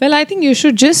 Well, I think you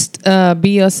should just be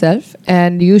yourself,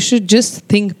 and you should just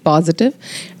think positive.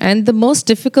 And the most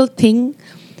difficult thing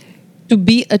to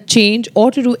be a change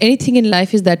or to do anything in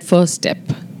life is that first step.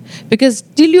 Because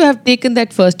till you have taken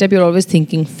that first step, you're always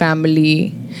thinking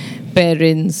family,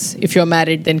 parents. If you're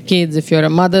married, then kids. If you're a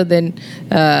mother, then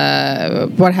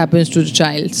what happens to the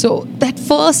child? So that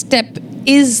first step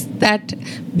is that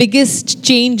biggest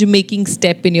change-making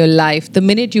step in your life. The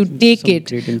minute you take it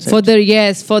for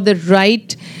the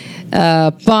right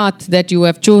path that you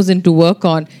have chosen to work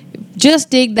on,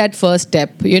 just take that first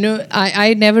step. You know,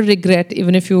 I never regret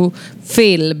even if you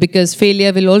fail, because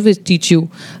failure will always teach you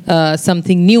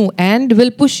something new and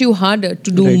will push you harder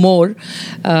to do more.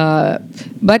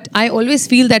 But I always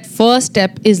feel that first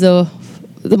step is the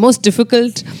most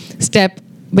difficult step.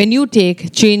 When you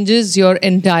take, changes your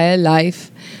entire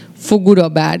life for good or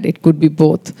bad. It could be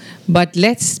both. But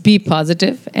let's be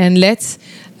positive and let's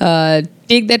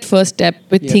take that first step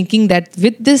with thinking that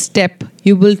with this step,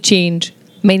 you will change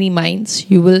many minds.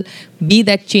 You will be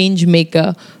that change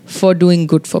maker for doing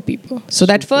good for people. So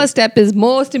that first step is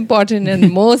most important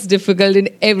and most difficult in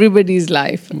everybody's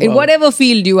life. In whatever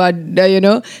field you are,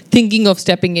 thinking of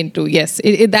stepping into. Yes,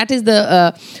 that is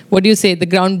the, the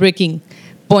groundbreaking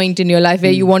point in your life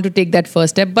where you want to take that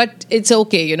first step. But it's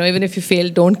okay, even if you fail,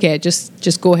 don't care.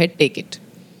 Just go ahead, take it.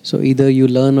 So either you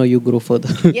learn or you grow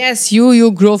further. Yes,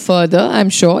 you grow further, I'm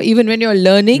sure. Even when you're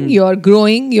learning, you're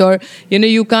growing,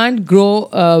 you can't grow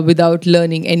without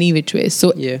learning any which way.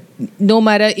 So no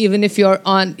matter, even if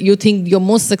you think you're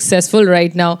most successful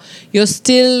right now, you're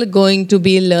still going to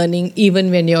be learning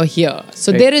even when you're here.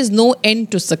 So there is no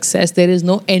end to success. There is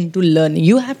no end to learning.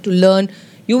 You have to learn.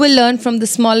 You will learn from the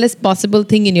smallest possible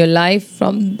thing in your life,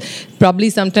 from probably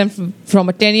sometimes from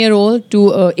a 10-year-old to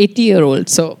a 80-year-old.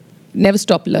 So never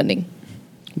stop learning.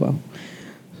 Wow.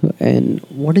 And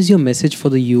what is your message for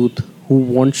the youth who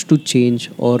wants to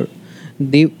change, or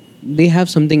they have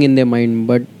something in their mind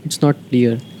but it's not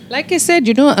clear? Like I said,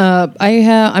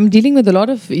 I'm dealing with a lot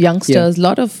of youngsters, a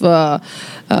lot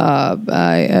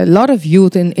of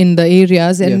youth in the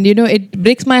areas, and it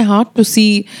breaks my heart to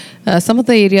see some of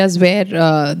the areas where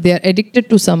they are addicted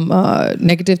to some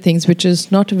negative things, which is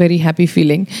not a very happy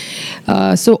feeling.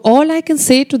 So all I can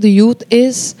say to the youth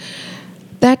is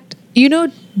that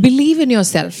believe in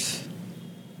yourself.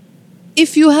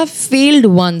 If you have failed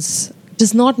once,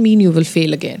 does not mean you will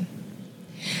fail again.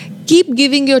 Keep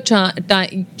giving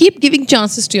keep giving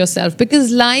chances to yourself,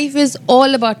 because life is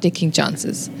all about taking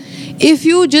chances. If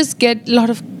you just get a lot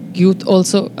of youth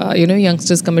also,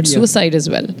 youngsters commit suicide as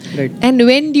well. Right. And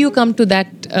when do you come to that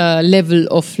level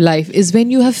of life is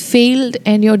when you have failed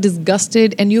and you're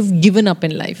disgusted and you've given up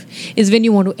in life, is when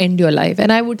you want to end your life. And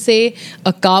I would say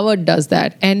a coward does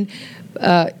that. And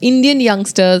Indian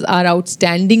youngsters are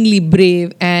outstandingly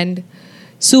brave and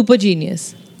super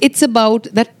genius. It's about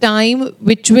that time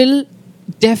which will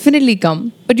definitely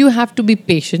come, but you have to be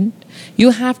patient. You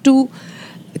have to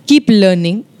keep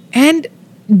learning and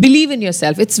believe in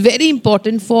yourself. It's very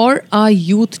important for our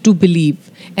youth to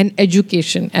believe. And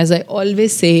education, as I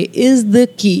always say, is the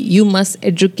key. You must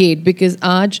educate, because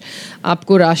aaj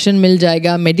aapko ration mil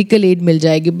jayega, medical aid mil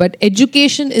jayegi, but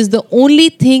education is the only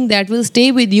thing that will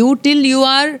stay with you till you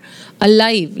are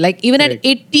alive. Like even at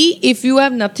 80, if you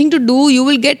have nothing to do, you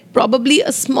will get probably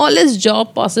a smallest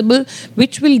job possible,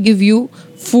 which will give you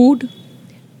food,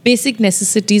 basic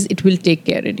necessities. It will take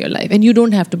care in your life, and you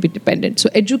don't have to be dependent. So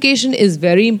education is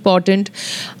very important.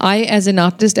 I, as an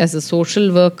artist, as a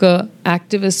social worker,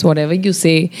 activist, whatever you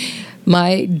say,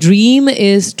 my dream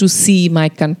is to see my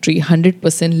country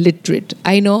 100% literate.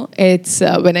 I know it's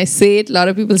when I say it, a lot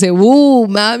of people say, "Whoa,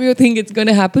 ma'am, you think it's going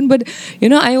to happen?" But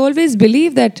I always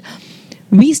believe that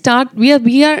we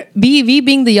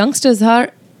being the youngsters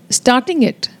are starting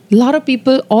it. A lot of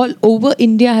people all over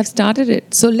India have started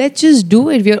it. So let's just do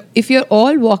it. If you're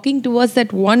all walking towards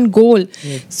that one goal,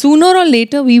 sooner or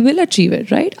later we will achieve it,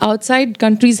 right? Outside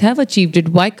countries have achieved it.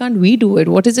 Why can't we do it?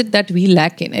 What is it that we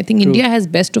lack in? I think India has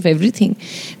best of everything.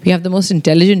 We have the most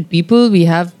intelligent people.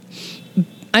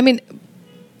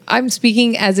 I'm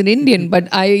speaking as an Indian, but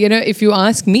if you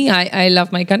ask me, I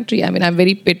love my country. I'm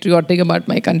very patriotic about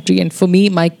my country, and for me,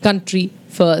 my country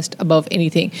first above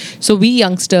anything. So we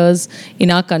youngsters in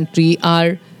our country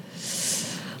are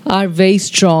very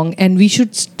strong, and we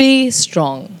should stay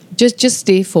strong. Just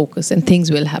stay focused, and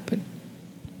things will happen.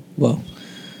 Wow.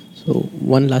 So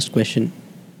one last question.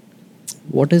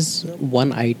 What is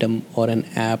one item or an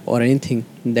app or anything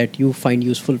that you find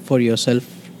useful for yourself,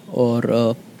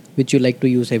 or which you like to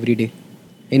use every day?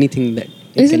 Anything that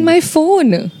is in my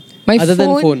phone. Other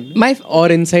than phone, or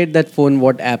inside that phone,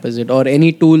 what app is it, or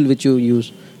any tool which you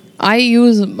use? I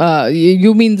use.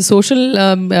 You mean the social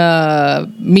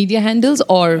media handles,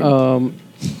 or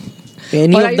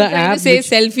any or of the apps? Say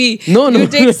selfie. No. You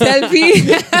take selfie.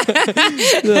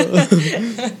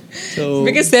 So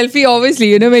because selfie,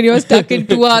 obviously, when you're stuck in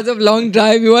 2 hours of long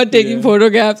drive, you are taking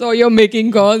photographs, or you're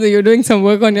making calls, or you're doing some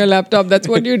work on your laptop. That's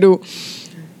what you do.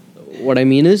 What I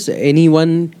mean is any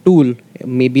one tool,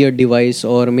 maybe a device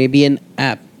or maybe an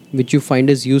app which you find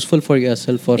is useful for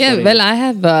yourself. Or I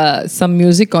have some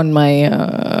music on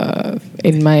my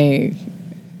in my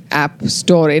app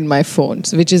store in my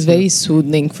phones, which is very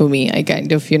soothing for me. I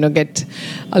kind of get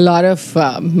a lot of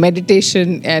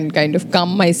meditation and kind of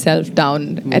calm myself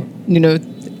down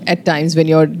at times when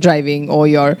you're driving, or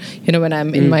when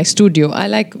I'm in my studio. I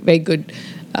like very good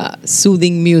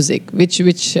soothing music, which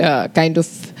kind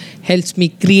of helps me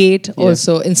create,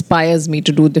 also inspires me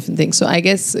to do different things. So I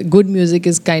guess good music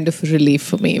is kind of a relief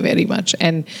for me very much.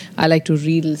 And I like to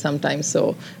read sometimes,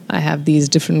 so I have these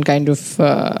different kind of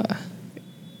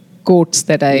quotes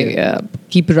that I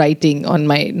keep writing on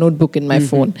my notebook in my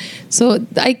phone. So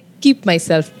I keep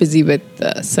myself busy with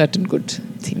certain good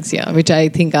things, which I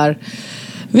think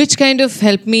which kind of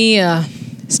help me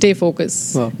stay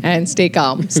focused and stay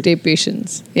calm, stay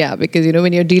patient. Yeah, because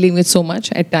when you're dealing with so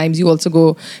much, at times you also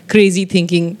go crazy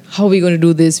thinking, how are we going to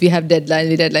do this? We have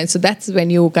deadlines. So that's when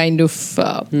you kind of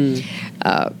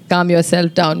calm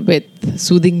yourself down with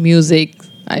soothing music.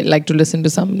 I like to listen to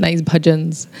some nice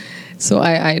bhajans. So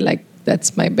I like,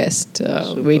 that's my best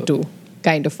way to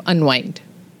kind of unwind.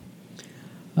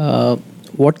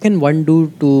 What can one do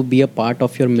to be a part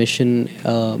of your mission,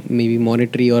 maybe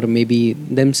monetary or maybe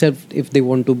themselves if they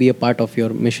want to be a part of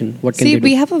your mission? What can they do?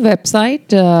 We have a website,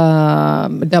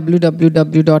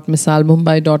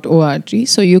 www.misaalmumbai.org.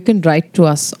 So you can write to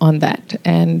us on that.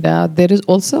 And there is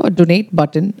also a donate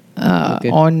button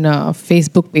on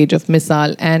Facebook page of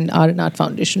Misaal and Art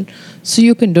Foundation. So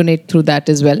you can donate through that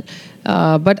as well.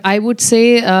 But I would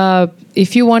say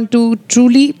if you want to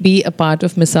truly be a part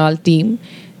of Misaal team,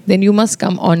 then you must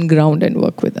come on ground and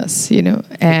work with us,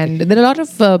 And there are a lot of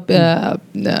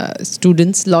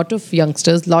students, lot of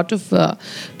youngsters, lot of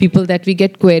people that we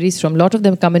get queries from. A lot of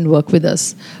them come and work with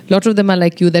us. A lot of them are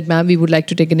like you, that ma'am, we would like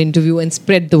to take an interview and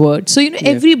spread the word. So,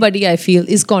 everybody I feel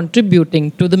is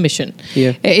contributing to the mission.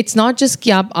 It's not just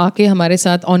कि आप आके हमारे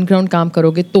साथ on ground काम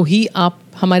करोगे तो ही आप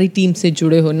हमारी टीम से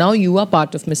जुड़े हो. Now you are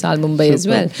part of Misaal Mumbai as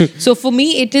well. So for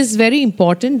me, it is very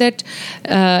important that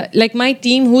like my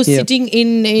team who's sitting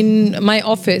in my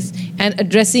office and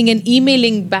addressing and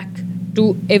emailing back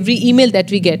to every email that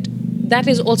we get, that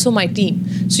is also my team.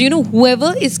 So,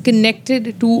 whoever is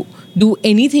connected to do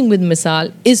anything with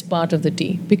Misaal is part of the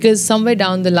team. Because somewhere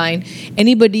down the line,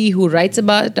 anybody who writes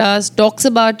about us, talks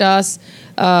about us,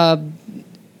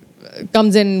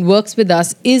 comes and works with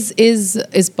us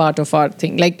is part of our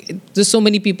thing. Like, there's so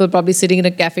many people probably sitting in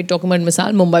a cafe talking about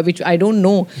Misaal Mumbai, which I don't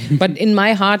know. But in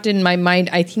my heart, in my mind,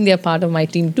 I think they're part of my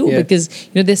team too. Because,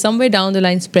 they're somewhere down the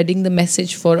line spreading the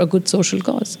message for a good social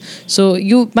cause. So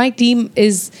my team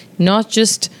is not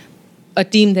just a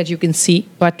team that you can see,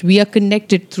 but we are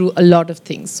connected through a lot of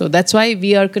things. So that's why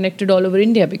we are connected all over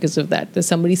India because of that. There's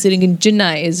somebody sitting in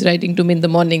Chennai is writing to me in the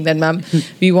morning that, ma'am,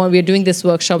 we are doing this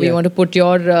workshop. We want to put you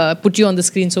on the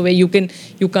screen so where you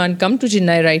can't come to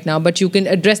Chennai right now, but you can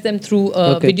address them through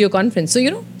a video conference. So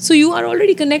so you are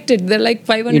already connected. There are like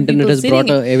 500 Internet people has sitting.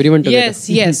 brought everyone together.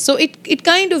 Yes. So it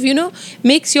kind of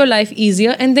makes your life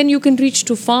easier, and then you can reach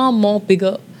to far more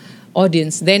bigger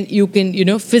audience. Then you can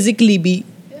physically be.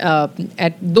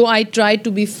 Though I try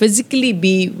to physically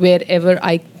be wherever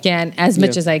I can, as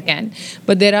much as I can,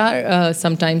 but there are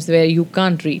some times where you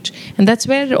can't reach, and that's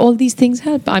where all these things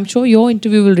help. I'm sure your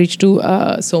interview will reach to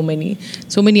so many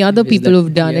other people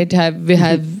who've done it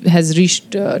has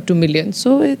reached to millions.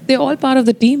 So they're all part of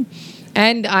the team,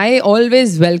 and I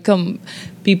always welcome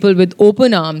people with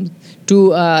open arms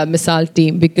to Misaal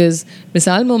team, because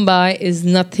Misaal Mumbai is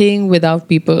nothing without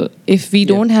people. If we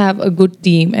don't have a good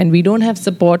team and we don't have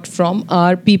support from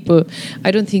our people,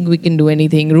 I don't think we can do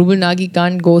anything. Rouble Nagi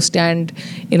can't go stand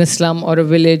in a slum or a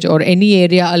village or any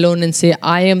area alone and say,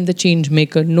 I am the change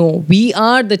maker. No, we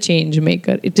are the change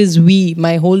maker. It is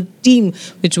my whole team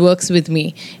which works with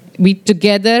me. We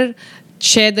together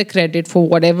share the credit for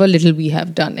whatever little we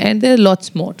have done. And there are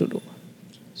lots more to do.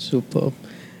 Superb.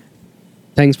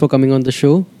 Thanks for coming on the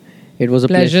show. It was a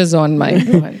pleasure. Pleasure's on mine,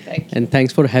 Rohan. Thank you. And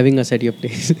thanks for having us at your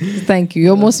place. Thank you.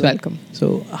 You're most welcome.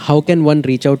 So, how can one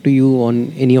reach out to you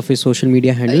on any of his social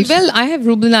media handles? Well, I have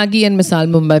Rouble Nagi and Misaal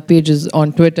Mumbai pages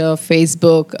on Twitter,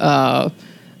 Facebook,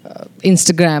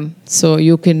 Instagram. So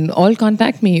you can all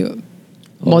contact me.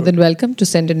 More than welcome to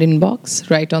send an inbox,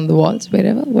 write on the walls,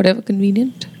 whatever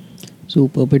convenient.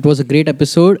 Superb. It was a great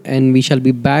episode, and we shall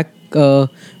be back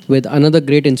with another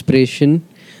great inspiration.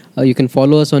 You can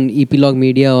follow us on Epilogue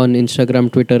Media on Instagram,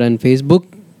 Twitter, and Facebook.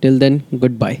 Till then,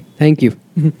 goodbye. Thank you.